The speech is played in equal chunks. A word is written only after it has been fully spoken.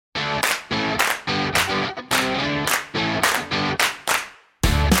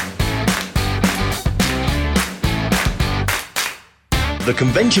The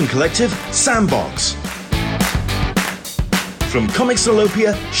Convention Collective Sandbox. From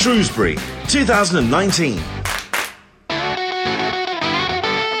Comixolopia, Shrewsbury, 2019.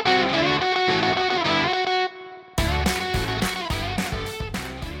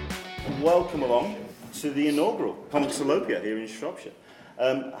 Welcome along to the inaugural Comixolopia here in Shropshire.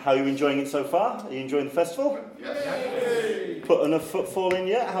 How are you enjoying it so far? Are you enjoying the festival? Yay! Putting a footfall in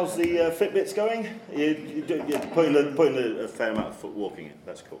yet? How's the Fitbits going? You're putting a fair amount of foot walking in.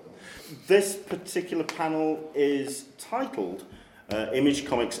 That's cool. This particular panel is titled Image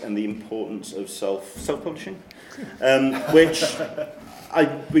Comics and the Importance of Self-Publishing, which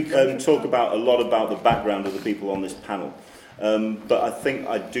we talk about a lot about the background of the people on this panel. But I think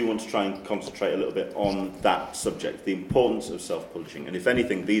I do want to try and concentrate a little bit on that subject, the importance of self-publishing. And if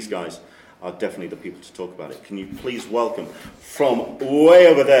anything, these guys are definitely the people to talk about it. Can you please welcome from way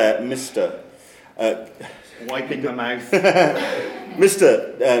over there, Mr. Wiping my mouth.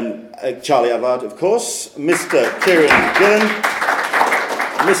 Mr. Charlie Avard, of course, Mr. Kieran Gillen,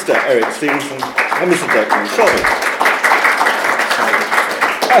 Mr. Eric Stevenson, and Mr. Declan Shelby.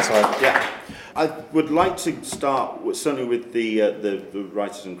 That's right. Yeah. I would like to start certainly with the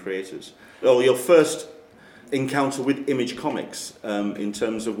writers and creators. Well, your first encounter with Image Comics in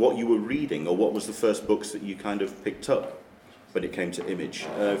terms of what you were reading, or what was the first books that you kind of picked up when it came to Image.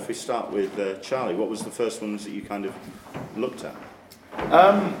 If we start with Charlie, what was the first ones that you kind of looked at?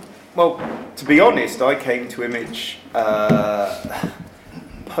 Well, to be honest, I came to Image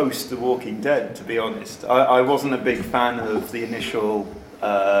post The Walking Dead, to be honest. I wasn't a big fan of the initial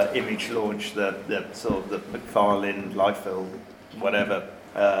Image launch, the sort of the McFarlane, Liefeld, whatever.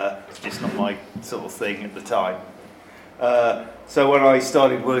 It's just not my sort of thing at the time. So when I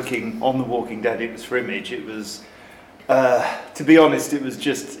started working on The Walking Dead, it was for Image. It was, to be honest, it was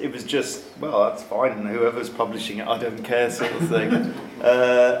just, well, that's fine, and whoever's publishing it, I don't care, sort of thing.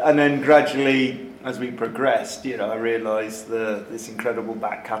 And then gradually, as we progressed, I realised this incredible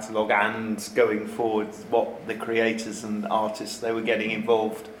back catalogue, and going forward, what the creators and artists they were getting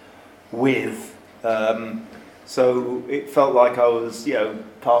involved with. So it felt like I was,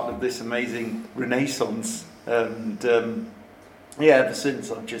 part of this amazing renaissance. And ever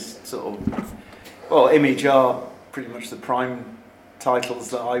since, I've just sort of, Image are pretty much the prime titles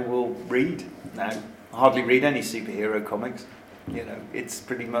that I will read now. I hardly read any superhero comics. It's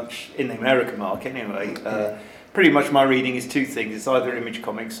pretty much, in the American market anyway, pretty much my reading is two things. It's either Image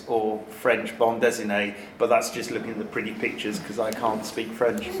Comics or French bande dessinée, but that's just looking at the pretty pictures because I can't speak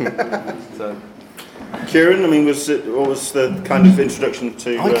French. So, Kieran, what was the kind of introduction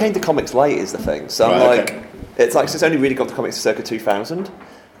to... I came to comics late is the thing, so right, it's only really got to comics circa 2000.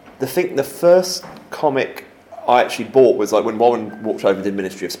 The first comic I actually bought was like when Warren walked over and did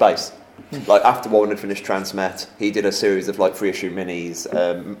Ministry of Space. Like after Warren had finished Transmet, he did a series of like 3-issue minis,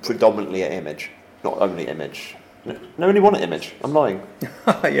 predominantly at Image, not only Image. No, only one at Image. I'm lying.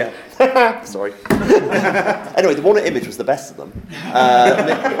 Yeah. Sorry. Anyway, the one at Image was the best of them.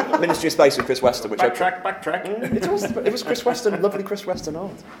 Ministry of Space with Chris Weston. Backtrack. It was Chris Weston, lovely Chris Weston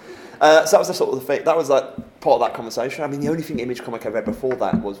art. So that was the sort of the thing. That was like part of that conversation. I mean, the only thing Image comic I read before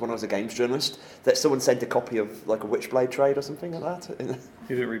that was when I was a games journalist. That someone sent a copy of like a Witchblade trade or something like that.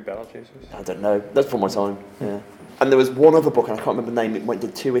 You did read Battle Chasers? I don't know. That's before my time. Yeah. And there was one other book, and I can't remember the name. It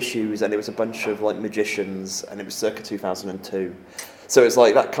did 2 issues, and it was a bunch of like magicians, and it was circa 2002. So it was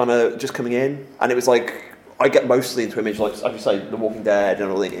like that kind of just coming in, and it was like I get mostly into Image, like I would say, The Walking Dead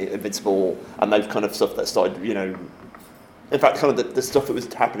and all the Invincible, and those kind of stuff that started, in fact, kind of the stuff that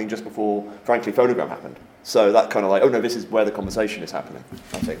was happening just before, frankly, Phonogram happened. So that kind of like, oh no, this is where the conversation is happening,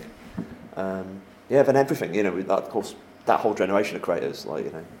 I think. Then everything, of course, that whole generation of creators,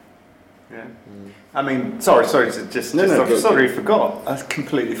 Yeah. I mean, sorry to just forgot. I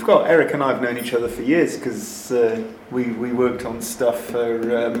completely forgot. Eric and I have known each other for years because we worked on stuff for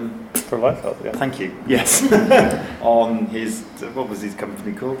Liefeld, yeah. Thank you. Yes. On his, what was his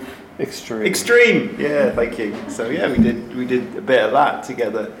company called? Extreme. Yeah, thank you. So yeah, we did a bit of that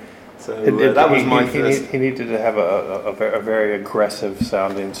together. So that was my first. He needed to have a very aggressive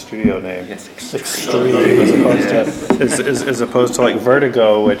sounding studio name. Yes, Extreme, as opposed to like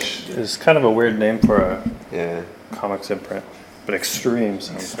Vertigo, which is kind of a weird name for a comics imprint. But Extreme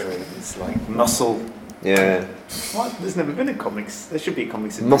sounds very. It's like Muscle. Yeah. What? There's never been a comics. There should be a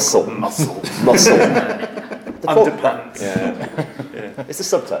comics imprint. Muscle. Underpants. Yeah. It's the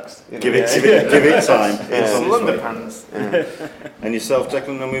subtext. Give it time. Muscle underpants. Yeah. And yourself,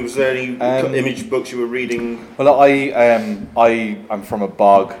 Declan? Was there any Image books you were reading? Well, I'm from a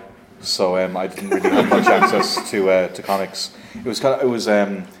bog, so I didn't really have much access to comics.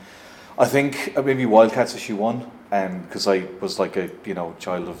 I think maybe Wildcats issue 1, because I was like a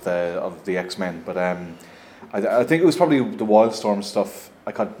child of the X-Men. But I think it was probably the Wildstorm stuff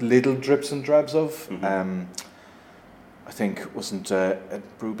I got little drips and drabs of. I think wasn't Ed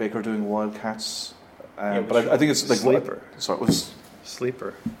Brubaker doing Wildcats, but I think it's like Sleeper. Sorry, it was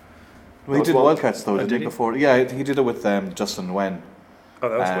Sleeper. Well, he did Wildcats though, did didn't he? he? Before, yeah, I think he did it with Justin Nguyen. Oh,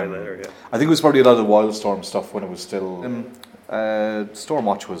 that was way later. Yeah. I think it was probably a lot of Wildstorm stuff when it was still.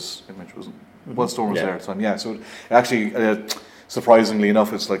 Stormwatch was Image, wasn't? Wildstorm was there at the time. Yeah, so it actually, surprisingly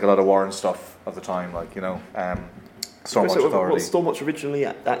enough, it's like a lot of Warren stuff at the time, like Stormwatch Authority. Was Stormwatch originally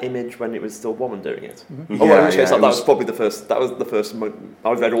at that Image when it was still Warren doing it? Mm-hmm. Oh, well, in which case, that was probably the first. That was the first.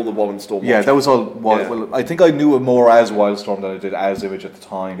 I read all the Warren Stormwatch. Yeah, that was all. Well, I think I knew it more as Wildstorm than I did as Image at the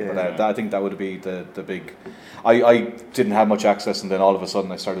time. Yeah. But I think that would be the big. I didn't have much access, and then all of a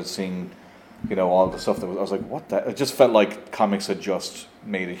sudden I started seeing, all the stuff that was. I was like, what? That? It just felt like comics had just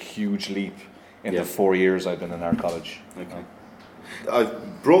made a huge leap in the 4 years I've been in art college. Okay. I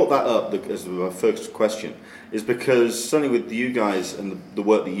brought that up as my first question, is because certainly with you guys and the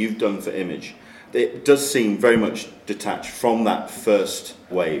work that you've done for Image, it does seem very much detached from that first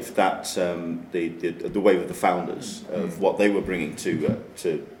wave, that the wave of the founders of what they were bringing to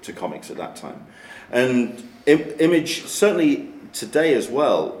comics at that time, and Image certainly today as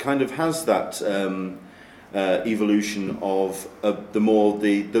well kind of has that evolution of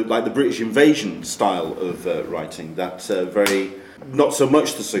the British invasion style of writing, that very. Not so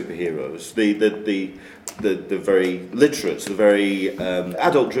much the superheroes, the very literate, the very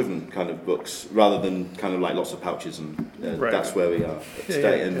adult-driven kind of books, rather than kind of like lots of pouches, and that's where we are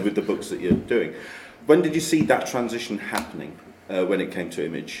today. With the books that you're doing, when did you see that transition happening? When it came to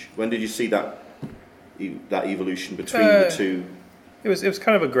Image, when did you see that evolution between the two? It was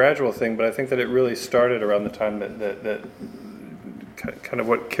kind of a gradual thing, but I think that it really started around the time that kind of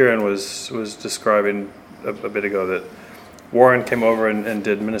what Kieran was describing a bit ago, that Warren came over and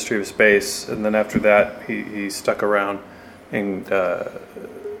did Ministry of Space, and then after that he stuck around, and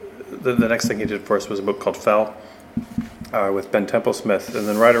the next thing he did for us was a book called Fell with Ben Templesmith, and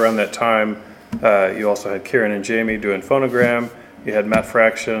then right around that time you also had Kieran and Jamie doing Phonogram. You had Matt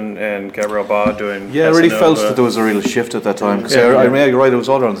Fraction and Gabriel Ba doing. Yeah, I really felt that there was a real shift at that time. Because you're right, it was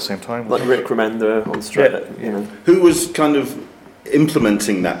all around the same time. Like Rick Remender on Straight. Who was kind of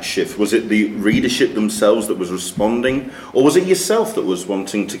implementing that shift? Was it the readership themselves that was responding, or was it yourself that was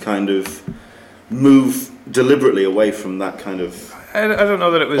wanting to kind of move deliberately away from that kind of? I don't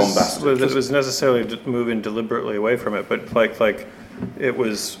know that it was bombastic. It was necessarily moving deliberately away from it, but like it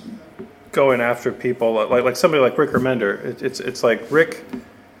was going after people like somebody like Rick Remender. It's like Rick.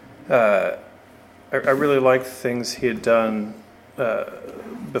 I really liked things he had done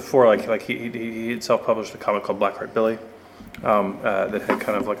before. Like he had self-published a comic called Blackheart Billy. That had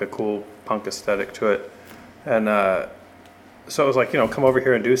kind of like a cool punk aesthetic to it, and so it was like, come over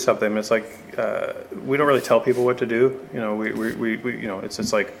here and do something. And it's like we don't really tell people what to do. We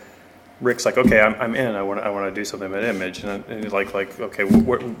it's like Rick's like, okay, I'm in. I want to do something at Image, and he's like okay,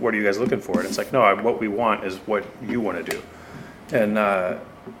 what are you guys looking for? And it's like, no, what we want is what you want to do, and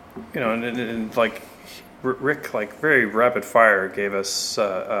and like Rick, like very rapid fire, gave us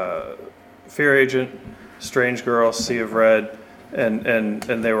Fear Agent, Strange Girl, Sea of Red, and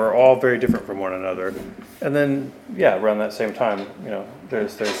they were all very different from one another. And then around that same time,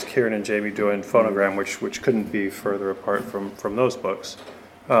 there's Kieran and Jamie doing Phonogram, which couldn't be further apart from those books.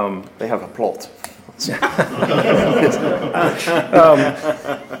 They have a plot.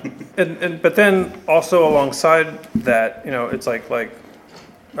 But then also alongside that, it's like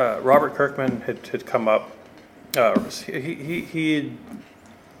Robert Kirkman had come up.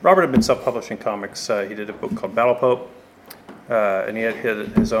 Robert had been self-publishing comics. He did a book called Battle Pope, and he had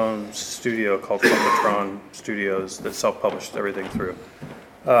his own studio called Funkatron Studios that self-published everything through.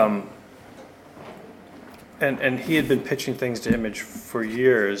 And he had been pitching things to Image for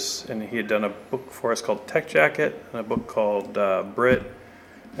years, and he had done a book for us called Tech Jacket, and a book called Brit,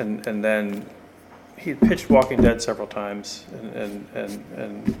 and then he had pitched Walking Dead several times, and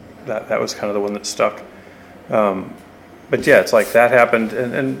that was kind of the one that stuck. But it's like that happened,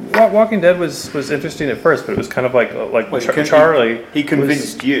 and Walking Dead was interesting at first, but it was kind of like Charlie. He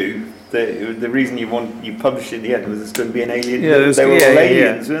convinced you that the reason you published it in the end was it's going to be an alien. Yeah, they were all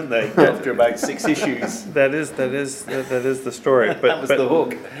aliens, weren't they? After about 6 issues. That is the story. But that was the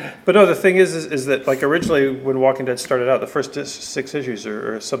hook. But no, the thing is that like originally when Walking Dead started out, the first 6 issues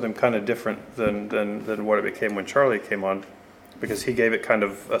are something kind of different than what it became when Charlie came on, because he gave it kind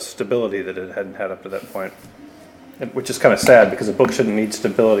of a stability that it hadn't had up to that point. Which is kind of sad, because a book shouldn't need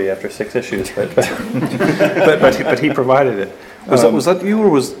stability after 6 issues, but he provided it. Was that you, or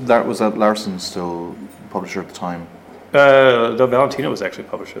was that Larson still publisher at the time? The Valentino was actually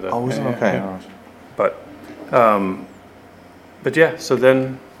publisher then. Oh, was it? Yeah, Okay. yeah. All right. But yeah, so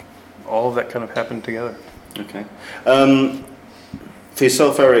then all of that kind of happened together. Okay. For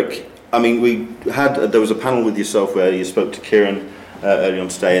yourself, Eric, I mean, there was a panel with yourself where you spoke to Kieran early on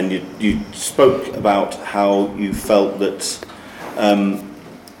today, and you spoke about how you felt that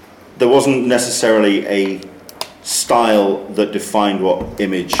there wasn't necessarily a style that defined what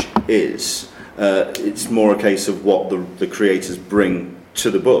Image is. It's more a case of what the creators bring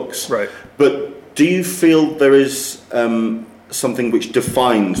to the books. Right. But do you feel there is something which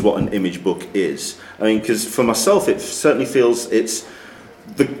defines what an Image book is? I mean, because for myself, it certainly feels it's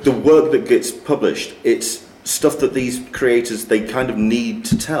the work that gets published. It's stuff that these creators, they kind of need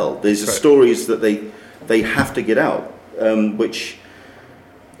to tell. There's Right. stories that they have to get out, which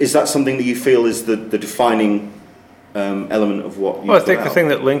is that something that you feel is the defining element of what you Well, I put think the out? thing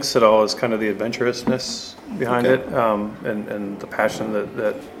that links it all is kind of the adventurousness behind Okay. it, and the passion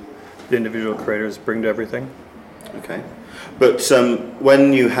that the individual creators bring to everything. Okay. But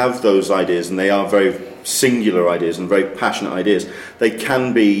when you have those ideas, and they are very singular ideas and very passionate ideas, they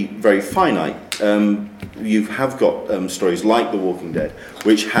can be very finite. You have got stories like The Walking Dead,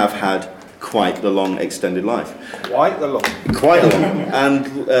 which have had quite the long extended life. Quite a lot. Quite a long.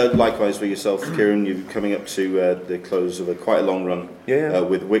 And likewise for yourself, Kieran, you're coming up to the close of quite a long run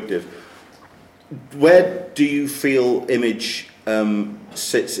with Wigdiv. Where do you feel Image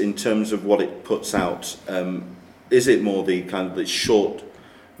sits in terms of what it puts out? Is it more the kind of the short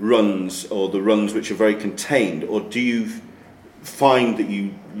runs, or the runs which are very contained, or do you find that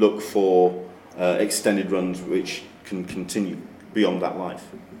you look for extended runs which can continue beyond that life?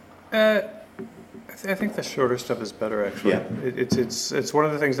 I think the shorter stuff is better, actually. Yeah. It's one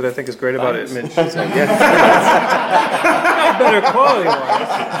of the things that I think is great about it. Image. Better quality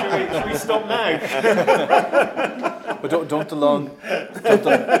wise. Should we stop now? But don't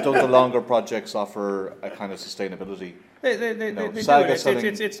the longer projects offer a kind of sustainability? They do. Saga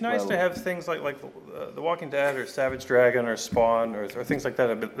It's nice well. to have things like The Walking Dead or Savage Dragon or Spawn or things like that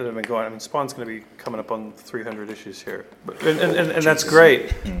that have been going. I mean, Spawn's going to be coming up on 300 issues here, and that's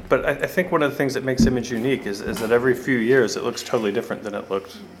great. But I think one of the things that makes Image unique is that every few years it looks totally different than it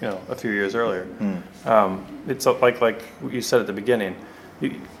looked, a few years earlier. It's like you said at the beginning.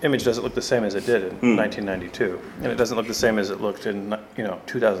 Image doesn't look the same as it did in 1992, and it doesn't look the same as it looked in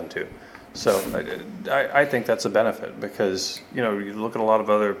 2002. So I think that's a benefit, because you look at a lot of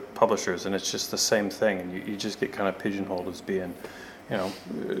other publishers and it's just the same thing, and you just get kind of pigeonholed as being,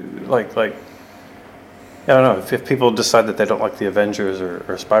 like I don't know, if people decide that they don't like the Avengers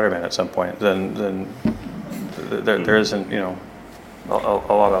or Spider-Man at some point, then there isn't a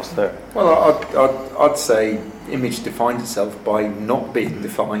lot else there. Well, I'd say Image defines itself by not being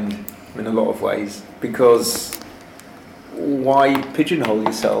defined in a lot of ways, because why pigeonhole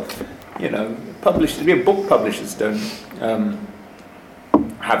yourself? Book publishers don't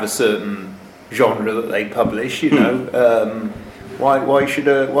have a certain genre that they publish. Why should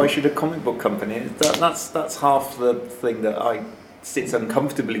a comic book company? That's half the thing that sits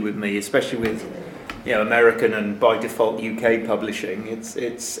uncomfortably with me, especially with American and by default UK publishing.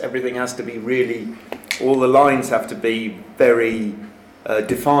 It's everything has to be really, all the lines have to be very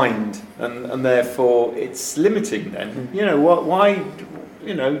defined, and therefore it's limiting. Then why.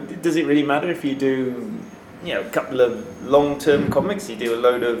 Does it really matter if you do, a couple of long-term comics? You do a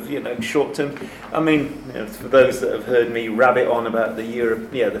load of, short-term. I mean, for those that have heard me rabbit on about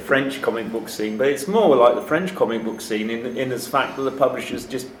the French comic book scene, but it's more like the French comic book scene in as fact that the publishers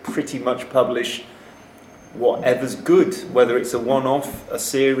just pretty much publish whatever's good, whether it's a one-off, a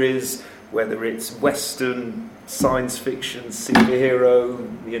series, whether it's Western, science fiction, superhero,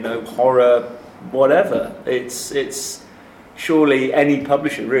 horror, whatever. It's surely any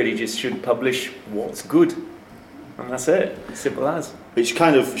publisher really just should publish what's good, and that's it. Simple as. Which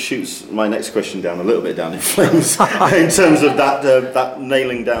kind of shoots my next question down a little bit down in flames in terms of that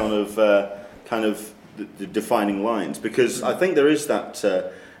nailing down of kind of the defining lines, because I think there is that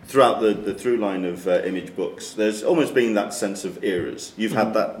throughout the through line of Image books. There's almost been that sense of eras. You've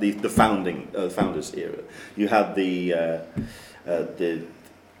had that the founders era. You had the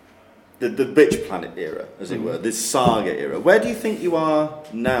Bitch Planet era, as it were, this saga era. Where do you think you are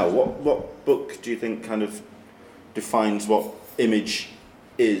now? What book do you think kind of defines what Image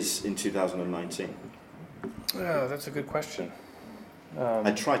is in 2019? Oh, that's a good question.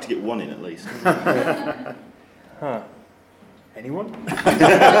 I tried to get one in at least. Anyone?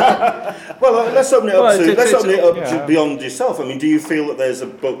 Well, let's open it up Well, to yeah. beyond yourself. I mean, do you feel that there's a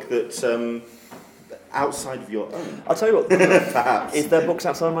book that outside of your own? I'll tell you what, Perhaps. is there books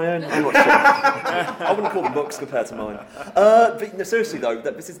outside my own? I'm not sure. I wouldn't call them books compared to mine. But no, seriously though,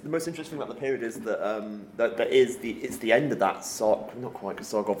 this is the most interesting thing about the period is that it's the end of that saga. Not quite, because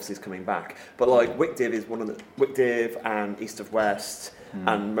saga obviously is coming back. But like Wickdiv is one of the Wickdiv and East of West.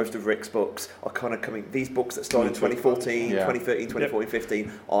 And most of Rick's books are kind of coming. These books that started in 2014, 2013, 2014,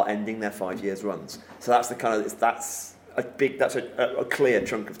 15 are ending their 5 years runs. So that's the kind of that's a clear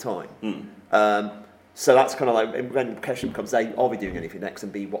chunk of time. So that's kind of like when the question becomes: A, are we doing anything next?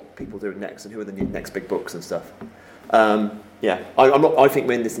 And B, what people doing next? And who are the next big books and stuff? I think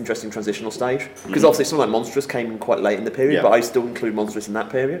we're in this interesting transitional stage because obviously something like Monstrous came in quite late in the period, but I still include Monstrous in that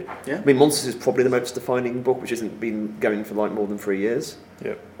period. I mean, Monstrous is probably the most defining book, which hasn't been going for like more than 3 years.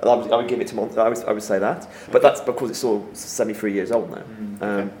 I would give it to Monstrous. I would say that, but that's because it's all 73 years old now.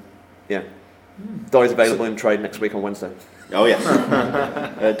 Diary's available in trade next week on Wednesday. Oh yeah.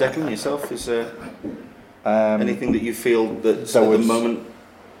 Declan, yourself, is there anything that you feel that's at the moment?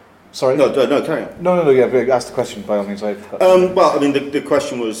 Sorry? No, carry on. No, yeah, ask the question by all means. Well, I mean, the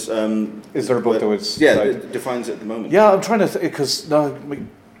question was... is there a book that was... that defines it at the moment? Yeah, I'm trying to... Because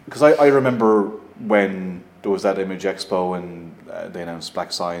I remember when there was that Image Expo and they announced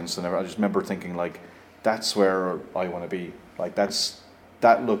Black Science and I just remember thinking, like, that's where I want to be. Like, that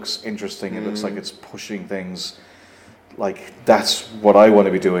looks interesting. It looks like it's pushing things. Like, that's what I want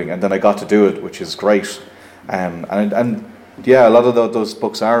to be doing. And then I got to do it, which is great. And yeah, a lot of those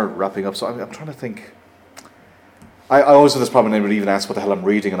books are wrapping up. So I'm trying to think. I always have this problem. Anyone even asks what the hell I'm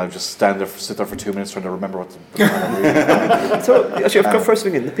reading, and I just sit there for 2 minutes trying to remember what the hell I'm reading. So actually, I've got first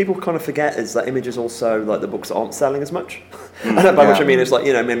thing in. The people kind of forget is that Image is also like the books that aren't selling as much. And by which I mean is like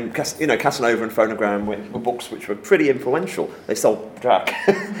Casanova and Phonogram were books which were pretty influential. They sold Jack,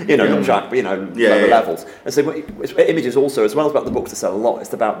 not Jack, but lower levels. And so Image is also, as well as about the books that sell a lot,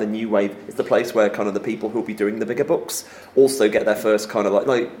 it's about the new wave. It's the place where kind of the people who'll be doing the bigger books also get their first kind of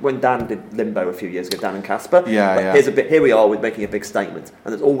like when Dan did Limbo a few years ago, Dan and Casper. Here we are with making a big statement,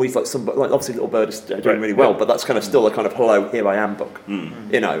 and there's always like obviously Little Bird is doing really well, but that's kind of still a kind of hello, here I am book,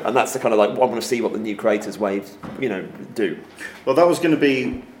 and that's the kind of like I want to see what the new creators waves do. Well, that was going to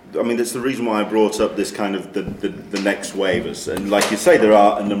be. I mean, that's the reason why I brought up this kind of the next wave, and like you say, there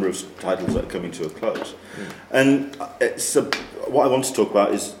are a number of titles that are coming to a close, and what I want to talk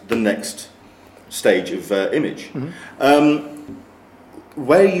about is the next stage of Image.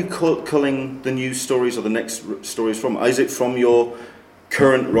 Where are you culling the new stories or the next stories from? Is it from your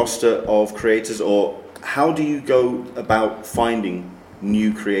current roster of creators, or how do you go about finding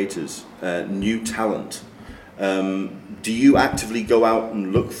new creators, new talent? Do you actively go out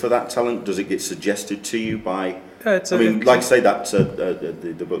and look for that talent? Does it get suggested to you by...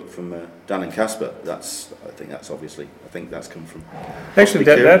 the book from Dan and Casper, I think that's come from... Actually,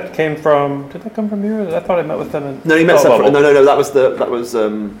 that came from... Did that come from you? I thought I met with them. No, you met separately. No. That was. I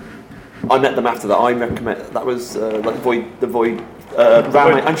met them after that. I recommend that was like the Void. Ram.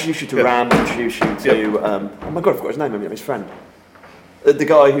 I introduced you to Ram. Introduced you to. Oh my god, I forgot his name. I mean, his friend, the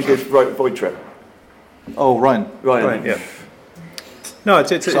guy who did Void Trip. Oh, Ryan. Yeah. No,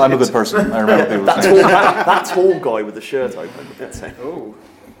 it's I'm a good person. I remember people that tall guy with the shirt open. Oh,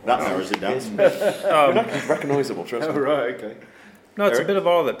 that narrows it down. Recognisable, trust me. Oh, right, okay. No, it's a bit of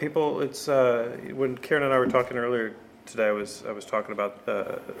all that. People, it's when Kieran and I were talking earlier today, I was talking about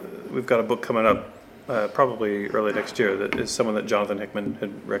we've got a book coming up probably early next year that is someone that Jonathan Hickman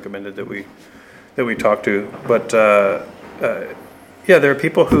had recommended that we talk to. But there are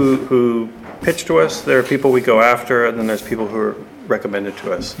people who pitch to us. There are people we go after, and then there's people who are recommended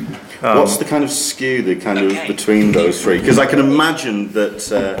to us. What's the kind of skew between those three? Because I can imagine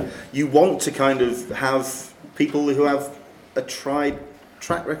that you want to kind of have people who have a tried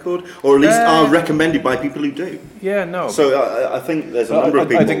track record, or at least are recommended by people who do. Yeah, no. So I think there's a number of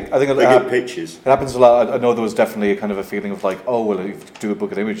people. I think get pitches. It happens a lot. I know there was definitely a kind of a feeling of like, oh well, if you do a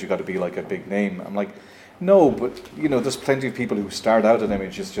book at Image, you got to be like a big name. I'm like, no, but there's plenty of people who start out at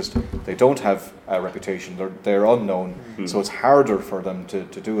Image. It's just they don't have a reputation. They're unknown, so it's harder for them to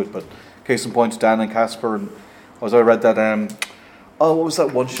do it. But case in point, Dan and Casper, and as I read that, what was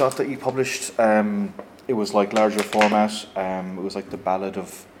that one shot that you published? It was like larger format. It was like the Ballad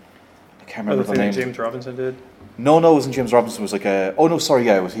of, I can't remember the name. James Robinson did. No, it wasn't James Robinson. It was like it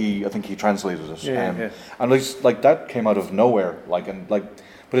was he. I think he translated it. And like that came out of nowhere.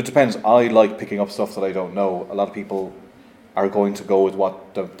 But it depends. I like picking up stuff that I don't know. A lot of people are going to go with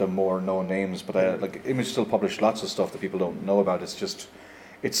what the more known names. But like Image still publish lots of stuff that people don't know about. It's just,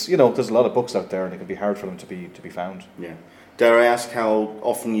 there's a lot of books out there, and it can be hard for them to be found. Yeah. Dare I ask how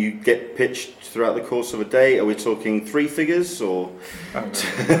often you get pitched throughout the course of a day? Are we talking 3 figures or?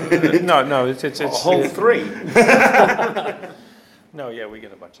 No, it's A whole 3. No, yeah, we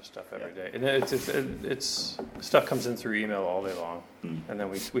get a bunch of stuff every day, and it's stuff comes in through email all day long, and then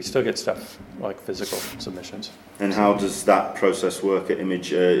we still get stuff like physical submissions. And how does that process work at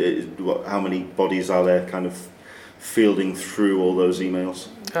Image? How many bodies are there kind of fielding through all those emails?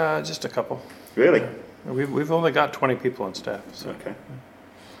 Just a couple. Really? We've only got 20 people on staff. So. Okay.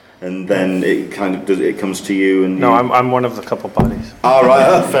 And then it kind of it comes to you and. No, I'm one of the couple bodies. All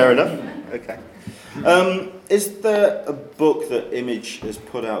right, fair enough. Okay. Is there a book that Image has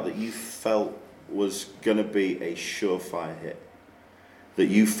put out that you felt was going to be a surefire hit? That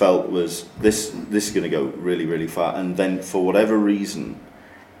you felt was this is going to go really, really far, and then for whatever reason,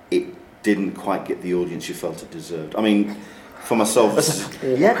 it didn't quite get the audience you felt it deserved? I mean, for myself, Zero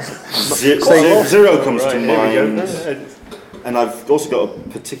comes to mind, and I've also got a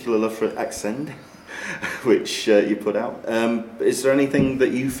particular love for Accent, which you put out. Is there anything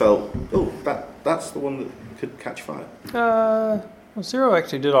that you felt, that's the one that could catch fire? Well, Zero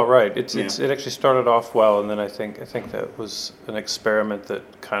actually did all right. It actually started off well, and then I think that was an experiment that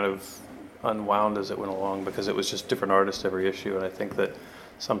kind of unwound as it went along, because it was just different artists every issue, and I think that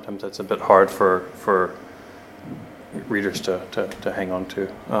sometimes that's a bit hard for readers to hang on to.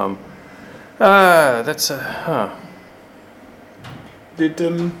 How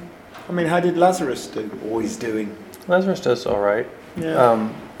did Lazarus do? Or he's doing? Lazarus does all right. Yeah.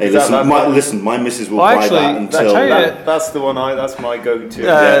 Hey, listen, my missus will buy that until... That's the one that's my go-to.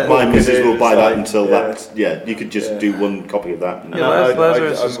 My missus will buy that until that... Yeah, you could just do one copy of that. I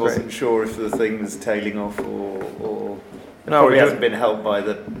wasn't sure if the thing was tailing off or probably hasn't been helped by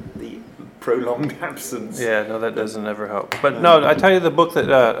the prolonged absence. Yeah, no, that doesn't ever help. But no, I tell you the book that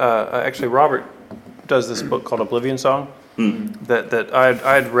actually Robert does this book called Oblivion Song. That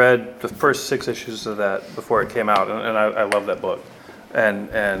I'd read the first 6 issues of that before it came out, and I love that book. And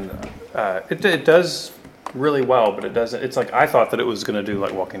it does really well, but it doesn't. It's like I thought that it was going to do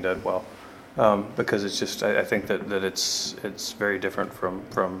like Walking Dead well, because it's just I think that it's very different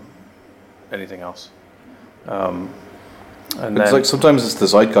from anything else. And it's like sometimes it's the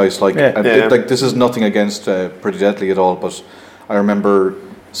zeitgeist. Like this is nothing against Pretty Deadly at all, but I remember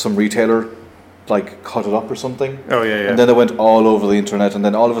some retailer like cut it up or something. Oh yeah. And then it went all over the internet, and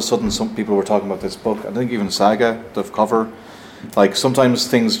then all of a sudden some people were talking about this book. I think even Saga, the cover. Like sometimes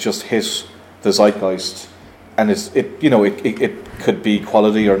things just hit the zeitgeist, and it could be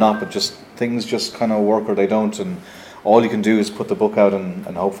quality or not, but just things just kind of work or they don't, and all you can do is put the book out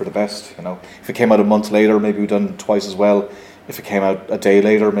and hope for the best. If it came out a month later, maybe we'd done twice as well. If it came out a day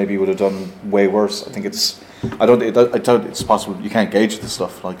later, maybe we would have done way worse. I think it's possible. You can't gauge this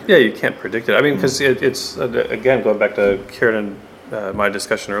stuff. You can't predict it. I mean, because it's again going back to Kieran and my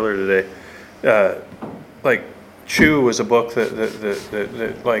discussion earlier today. Chew was a book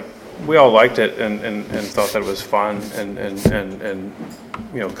that like we all liked it and thought that it was fun and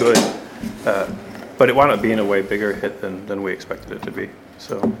good, but it wound up being a way bigger hit than we expected it to be.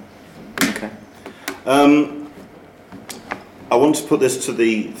 So, okay. I want to put this to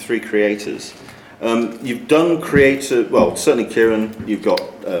the 3 creators. You've done certainly Kieran. You've got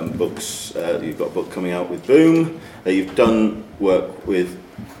books. You've got a book coming out with Boom. You've done work with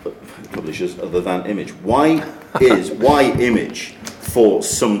publishers other than Image. Why Image for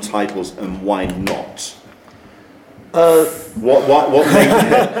some titles and why not? What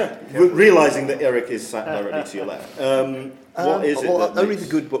made realizing that Eric is sat directly to your left? What is it? Only the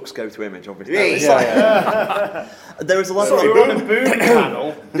good books go to Image, obviously. There is a lot of. You're on a Boom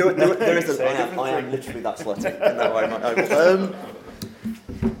panel. There is. I am literally that slutty.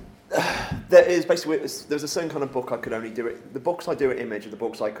 There is basically there's a certain kind of book I could only do it. The books I do at Image are the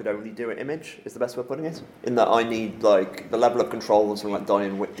books I could only do at Image. Is the best way of putting it. In that I need like the level of control on something like Die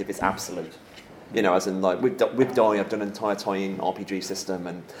and Whip is absolute. As in like with Die, I've done an entire tie-in RPG system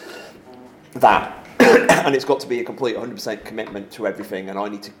and that, and it's got to be a complete 100% commitment to everything. And I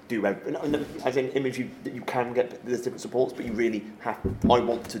need to do everything. As in Image, you can get there's different supports, but you really have. I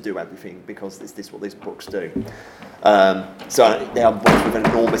want to do everything because this is what these books do. So they are books with an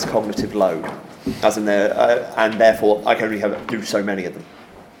enormous cognitive load, as in and therefore I can only do so many of them.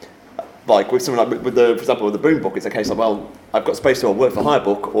 Like with something like for example, with the Boom book, it's a case of I've got space to do a work for hire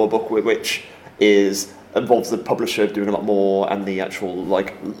book or a book which involves the publisher doing a lot more and the actual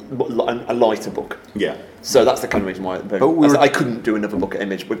a lighter book. Yeah. So that's the kind of reason why. I couldn't do another book at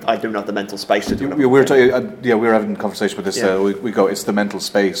Image. I don't have the mental space to do another. We were having a conversation with this. We go. It's the mental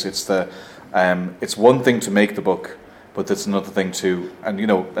space. It's the. It's one thing to make the book, but it's another thing to. And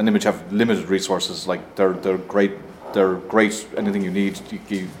Image have limited resources. Like they're great they're great. Anything you need, you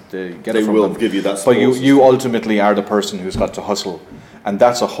get They it from will them. give you that But support you ultimately are the person who's got to hustle, and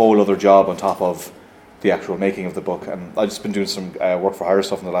that's a whole other job on top of the actual making of the book. And I've just been doing some work for hire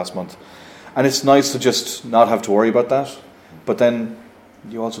stuff in the last month, and it's nice to just not have to worry about that. But then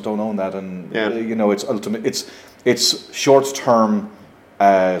you also don't own that, and it's ultimate. It's short term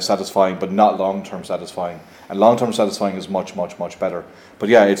satisfying, but not long term satisfying. And long term satisfying is much better. But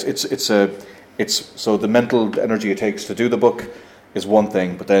yeah, it's so the mental energy it takes to do the book is one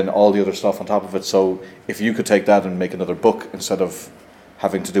thing, but then all the other stuff on top of it. So if you could take that and make another book instead of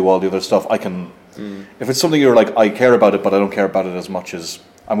having to do all the other stuff, I can. If it's something you're like, I care about it, but I don't care about it as much as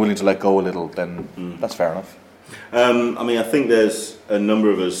I'm willing to let go a little, then that's fair enough. I mean, I think there's a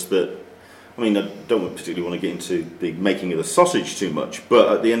number of us that, I mean, I don't particularly want to get into the making of the sausage too much, but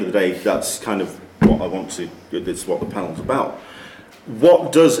at the end of the day, that's kind of what I want to, it's what the panel's about.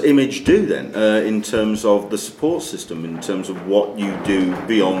 What does Image do then in terms of the support system, in terms of what you do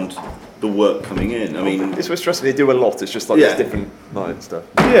beyond the work coming in? I mean, it's what's stressing. They do a lot. It's just like there's different stuff.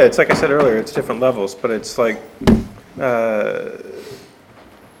 Yeah, it's like I said earlier, it's different levels, but it's like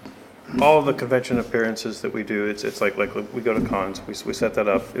all the convention appearances that we do. It's like we go to cons, we set that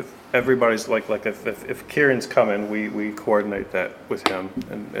up. If everybody's like if Kieran's coming, we coordinate that with him,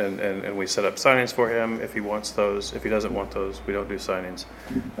 and we set up signings for him if he wants those. If he doesn't want those, we don't do signings.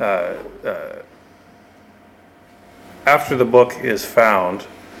 After the book is found,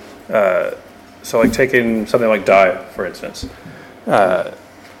 so like taking something like Die, for instance.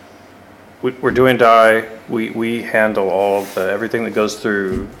 We're doing Die. We handle all of everything that goes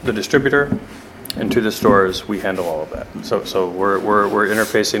through the distributor and to the stores. We handle all of that. So we're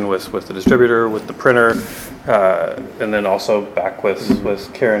interfacing with the distributor, with the printer, and then also back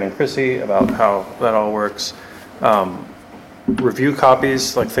with Karen and Chrissy about how that all works. Review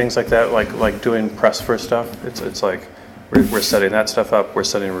copies, like things like that, like doing press for stuff. It's like we're setting that stuff up. We're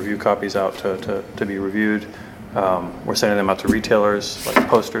sending review copies out to be reviewed. We're sending them out to retailers, like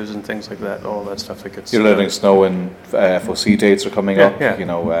posters and things like that. All that stuff that gets. You're letting us know when FOC dates are coming up. Yeah. You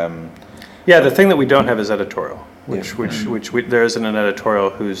know. Yeah, the thing that we don't have is editorial. Which there isn't an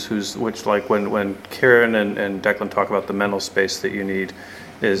editorial which like when Kieran and Declan talk about the mental space that you need,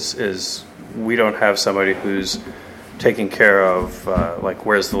 is we don't have somebody who's taking care of like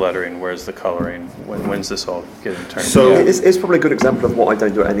where's the lettering, where's the coloring, when's this all getting turned. So it's probably a good example of what I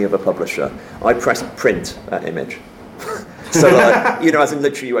don't do at any other publisher. I press print at Image. So like, as in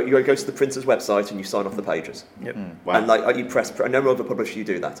literally you go to the printer's website and you sign off the pages. Yep. Wow. And like you press print. No other publisher you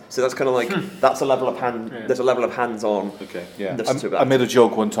do that. So that's kind of like that's a level of there's a level of hands-on. Okay. Yeah. To that. I made a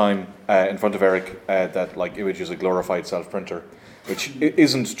joke one time in front of Eric that like Image is a glorified self-printer, which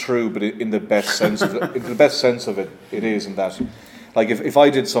isn't true, but in the best sense of it, it is in that, like if I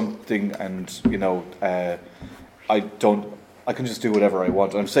did something and I can just do whatever I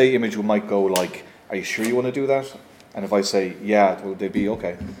want. And say Image might go like, "Are you sure you want to do that?" And if I say, "Yeah," will they be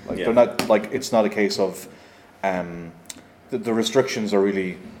okay? Like they're not like it's not a case of the restrictions are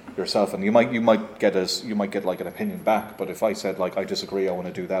really yourself, and you might get like an opinion back. But if I said like I disagree, I want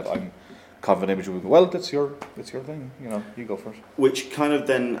to do that, I'm confident Image will go, well, it's your thing. You go first. Which kind of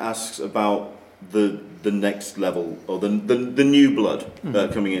then asks about the next level or the new blood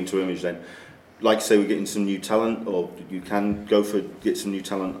coming into Image. Then, like say we're getting some new talent, or you can get some new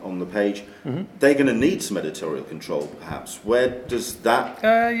talent on the page. Mm-hmm. They're going to need some editorial control, perhaps. Where does that?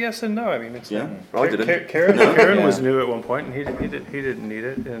 Yes and no. I mean, it's Yeah. I didn't. Karen was new at one point, and he didn't need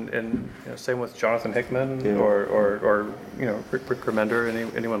it, and same with Jonathan Hickman or Rick Remender,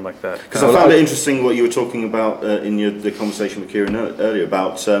 anyone like that. Because I found it interesting what you were talking about in the conversation with Kieran earlier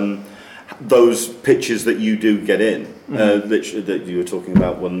about those pictures that you do get in, that you were talking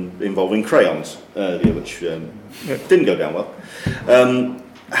about one involving crayons earlier, which didn't go down well.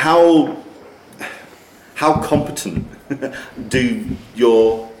 How competent do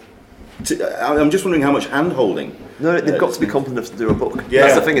I'm just wondering how much hand-holding. No, they've got to be competent enough to do a book. Yeah.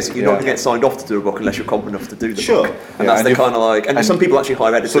 That's the thing, is you're not going to get signed off to do a book unless you're competent enough to do the book. And that's and the kind of like, and some people actually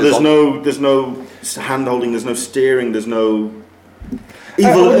hire editors. So there's no hand-holding, there's no steering, there's no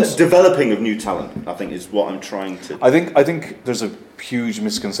developing of new talent, I think is what I'm trying to. I think there's a huge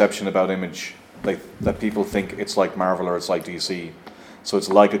misconception about Image, like that people think it's like Marvel or it's like DC. So it's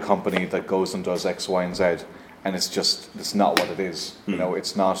like a company that goes and does X, Y, and Z, and it's not what it is.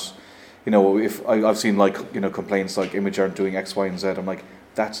 It's not. If I've seen complaints like Image aren't doing X, Y, and Z, I'm like,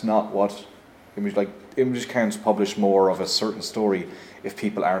 that's not what Image like. Image can't publish more of a certain story if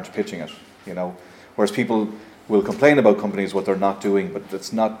people aren't pitching it. Whereas people will complain about companies what they're not doing, but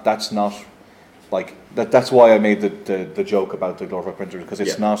that's not like that. That's why I made the joke about the glorified printer, because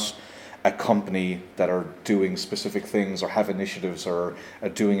it's not a company that are doing specific things or have initiatives or are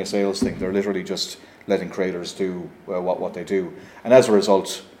doing a sales thing. They're literally just letting creators do what they do. And as a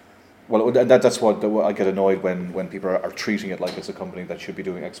result, well, that's what I get annoyed when people are treating it like it's a company that should be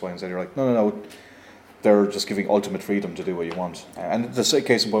doing X, Y, and Z. You're like, no. They're just giving ultimate freedom to do what you want. And the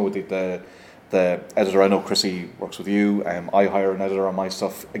case in point with the editor, I know Chrissy works with you. I hire an editor on my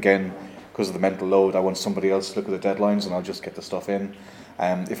stuff, again, because of the mental load. I want somebody else to look at the deadlines and I'll just get the stuff in.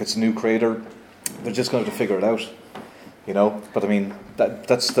 If it's a new creator, they're just going to have to figure it out, you know. But I mean,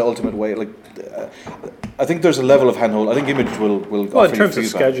 that's the ultimate way. Like, I think there's a level of handhold. I think Image will. Well, in terms of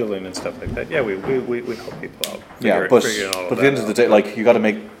scheduling and stuff like that, yeah, we help people out. But at the end of the day, like, you got to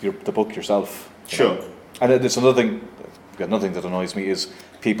make the book yourself. Sure. And it's another thing. Another thing that annoys me is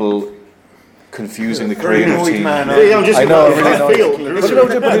people confusing the creative team. I'm just I know.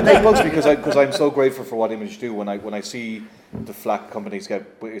 But it bugs me because I'm so grateful for what Image do. When I see the flack companies get,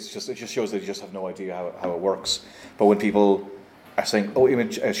 it just shows they just have no idea how it works. But when people are saying, "Oh,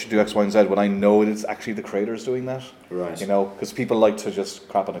 Image should do X, Y, and Z," when I know it's actually the creators doing that, right? You know, because people like to just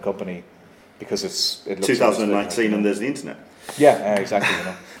crap on a company because it looks 2019 and there's the internet. Yeah, exactly. You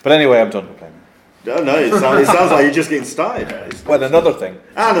know. But anyway, I'm done complaining. No, it sounds like you're just getting started. Well, another thing.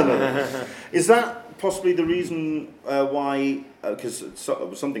 Is that possibly the reason why? Because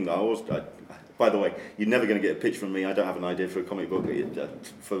something that I always. By the way, you're never going to get a pitch from me. I don't have an idea for a comic book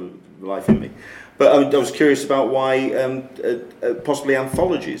for life in me. But I was curious about why possibly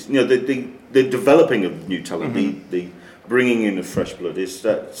anthologies. You know, the developing of new talent, the bringing in of fresh blood. Is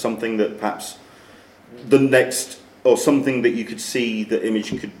that something that perhaps the next, or something that you could see that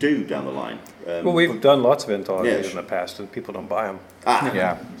Image could do down the line? Well, we've done lots of anthologies in the past, and people don't buy them.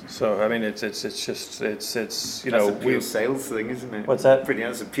 Yeah. So I mean, it's you know, that's a pure sales thing, isn't it? What's that? Pretty.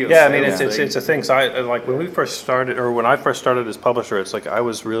 That's a pure. Yeah, I mean, sales it's a thing. So like when I first started as publisher, it's like I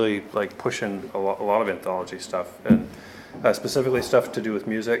was really like pushing a lot of anthology stuff, and specifically stuff to do with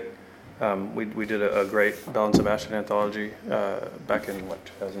music. We did a great Bell and Sebastian anthology back in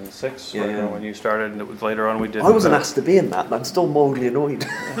 2006 when you started, and it was later on we did. I wasn't asked to be in that, and I'm still mildly annoyed.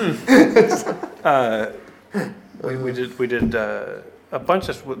 We did a bunch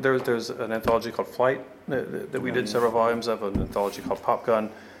of there's an anthology called Flight that we did several volumes of, an anthology called Pop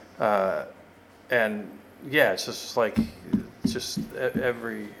Gun, and yeah, it's just like. Just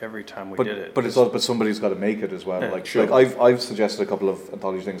every time we did it. But somebody's got to make it as well. Yeah, like I've suggested a couple of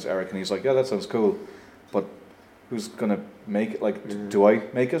anthology things to Eric, and he's like, yeah, that sounds cool, but who's gonna make it? Like, do I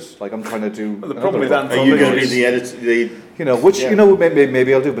make it? Like, I'm trying to do. Well, the problem with Are you going to be the editor? You know, which you know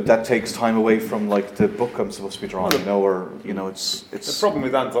maybe I'll do, but that takes time away from like the book I'm supposed to be drawing. You know, or you know, it's the problem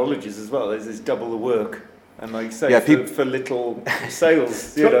with anthologies as well is it's double the work. And like you say, for little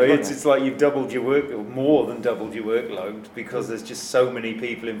sales, you know, it's like you've doubled your work, or more than doubled your workload, because there's just so many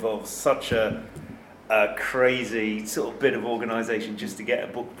people involved. Such a crazy sort of bit of organisation just to get a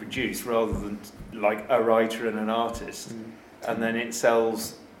book produced, rather than like a writer and an artist, and then it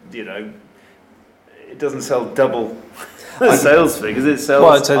sells. You know, it doesn't sell double the sales figures. It sells.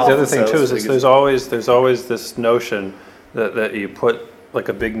 Well, the other thing too is there's always this notion that you put like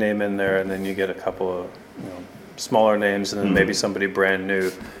a big name in there, and then you get a couple of smaller names, and then maybe somebody brand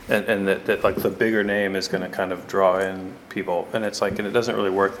new, and that like the bigger name is going to kind of draw in people, and it's like, and it doesn't really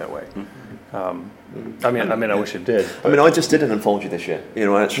work that way. I mean, I wish it did. I mean, I just did an anthology this year. You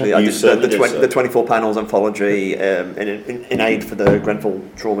know, actually, I did the 24 panels anthology in aid for the Grenfell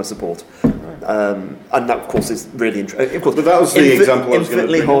trauma support, and that, of course, is really interesting. Of course, but that was the example I was going to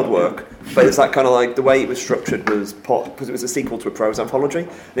infinitely hard work. But it's that kind of like the way it was structured was because it was a sequel to a prose anthology,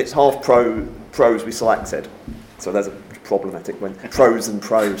 and it's half prose we selected. So there's a problematic one. Prose and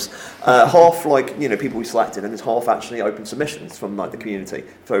prose. Half like, you know, people we selected, and there's half actually open submissions from like the community.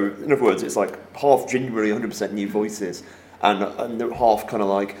 So in other words, it's like half genuinely 100% new voices, and the half kind of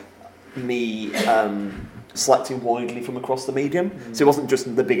like me selecting widely from across the medium. So it wasn't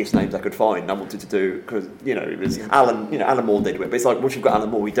just the biggest names I could find. I wanted to do, because, you know, it was Alan Moore did it, but it's like, once you've got Alan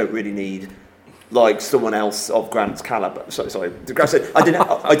Moore, we don't really need like someone else of Grant's caliber. Sorry, I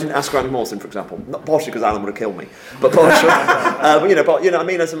didn't ask Grant Morrison, for example, not partially because Alan would have killed me, but partially, I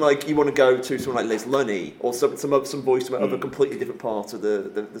mean, as in like you want to go to someone like Liz Lunny or some voice of a completely different part of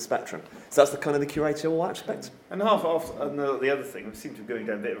the spectrum. So that's the kind of the curatorial aspect. And half and the other thing, we seem to be going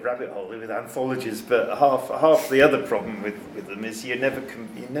down a bit of rabbit hole with anthologies, but half the other problem with them is you're never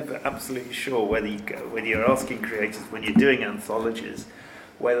absolutely sure whether you're asking creators when you're doing anthologies,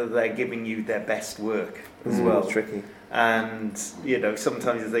 whether they're giving you their best work as well. It's tricky. And, you know,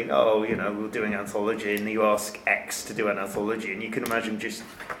 sometimes you think, oh, you know, we're doing anthology, and you ask X to do an anthology, and you can imagine just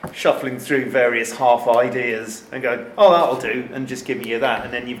shuffling through various half ideas and going, oh, that'll do, and just giving you that.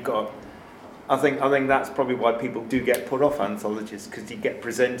 And then you've got I think that's probably why people do get put off anthologies, because you get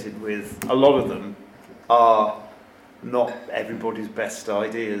presented with a lot of them are not everybody's best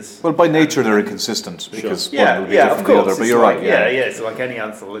ideas. Well, by nature they're inconsistent because one will be different of from course. the other. But you're right. Yeah. It's like any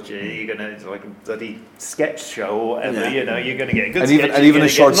anthology. You're gonna, it's like a bloody sketch show or whatever. You know, you're gonna get a good sketch. And even a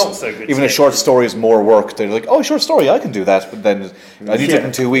short, not so good even a short story is more work. They're like, oh, short story, I can do that. But then I need it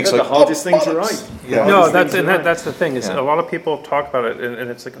in 2 weeks. That's like, the hardest thing to write. Yeah. No, that's the thing. Is a lot of people talk about it, and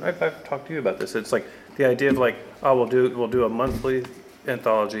it's like I've talked to you about this. It's like the idea of like, oh, we'll do a monthly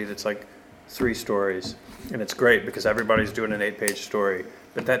anthology that's like 3 stories, and it's great because everybody's doing an 8-page story.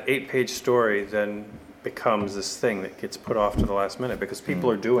 But that 8-page story then becomes this thing that gets put off to the last minute because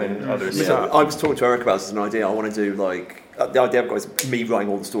people are doing other stuff. I was talking to Eric about this as an idea. I want to do like the idea I've got is me writing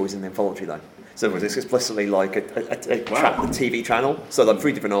all the stories in the anthology though. So it's explicitly like a TV channel. So like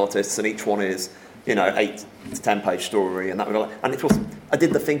 3 different artists, and each one is 8 to 10 page story, and that would, and it was, I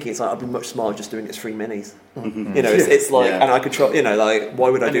did the thinking. It's like I'd be much smarter just doing it as 3 minis. It's like, and I could try. Like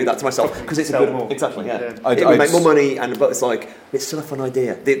why would I do that to myself? Because it's a good more. exactly. Yeah, it would make more money, but it's like it's still a fun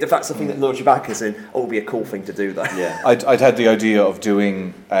idea. The fact something that lures you back is in. Oh, it would be a cool thing to do though. Yeah, I'd had the idea of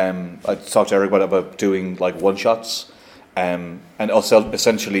doing. I talked to Eric about doing like one shots. And also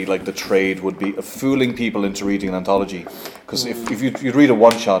essentially like the trade would be of fooling people into reading an anthology, because if you'd read a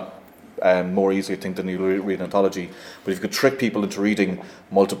one shot more easily I think than you read an anthology, but if you could trick people into reading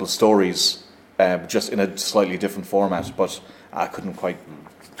multiple stories just in a slightly different format, but I couldn't quite.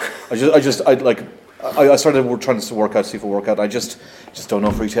 I started trying to work out, see if it would work out. I just don't know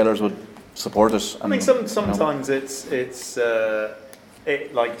if retailers would support it. I mean, sometimes it's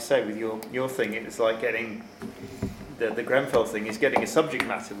like you say with your thing, it's like getting. The Grenfell thing is getting a subject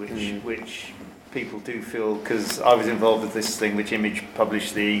matter which people do feel, because I was involved with this thing which Image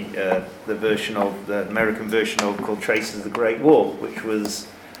published the version of the American version of called Traces of the Great War, which was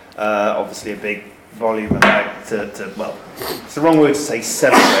obviously a big volume about well, it's the wrong word to say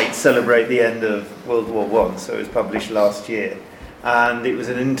celebrate the end of World War I. So it was published last year, and it was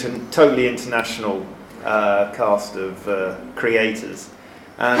an totally international cast of creators.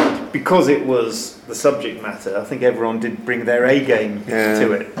 And because it was the subject matter, I think everyone did bring their A game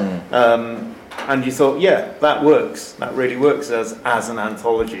to it. And you thought, yeah, that works. That really works as an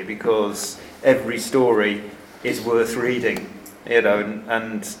anthology, because every story is worth reading,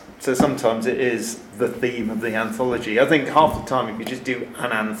 and so sometimes it is the theme of the anthology. I think half the time if you just do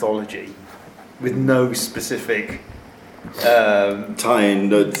an anthology with no specific tie-in,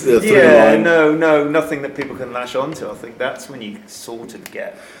 nothing that people can lash onto. I think that's when you sort of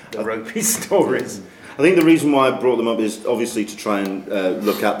get the ropey stories. I think the reason why I brought them up is obviously to try and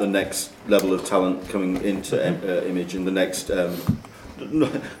look at the next level of talent coming into Image, and the next,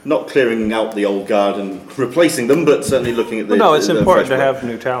 not clearing out the old guard and replacing them, but certainly looking at the. No, it's important to have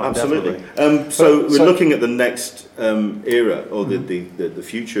new talent. Absolutely. So we're looking at the next era, or the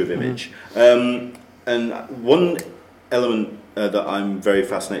future of Image, and one element that I'm very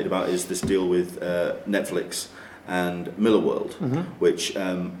fascinated about is this deal with Netflix and Millarworld, which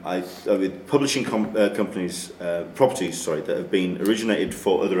with publishing companies, properties, that have been originated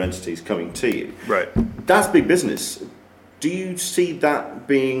for other entities coming to you. Right. That's big business. Do you see that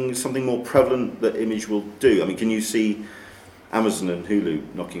being something more prevalent that Image will do? I mean, can you see Amazon and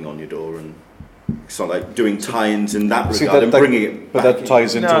Hulu knocking on your door and sort of like doing tie-ins in that regard and bringing it back? But that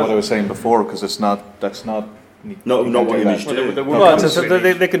ties into what I was saying before, because that's not not what Image do.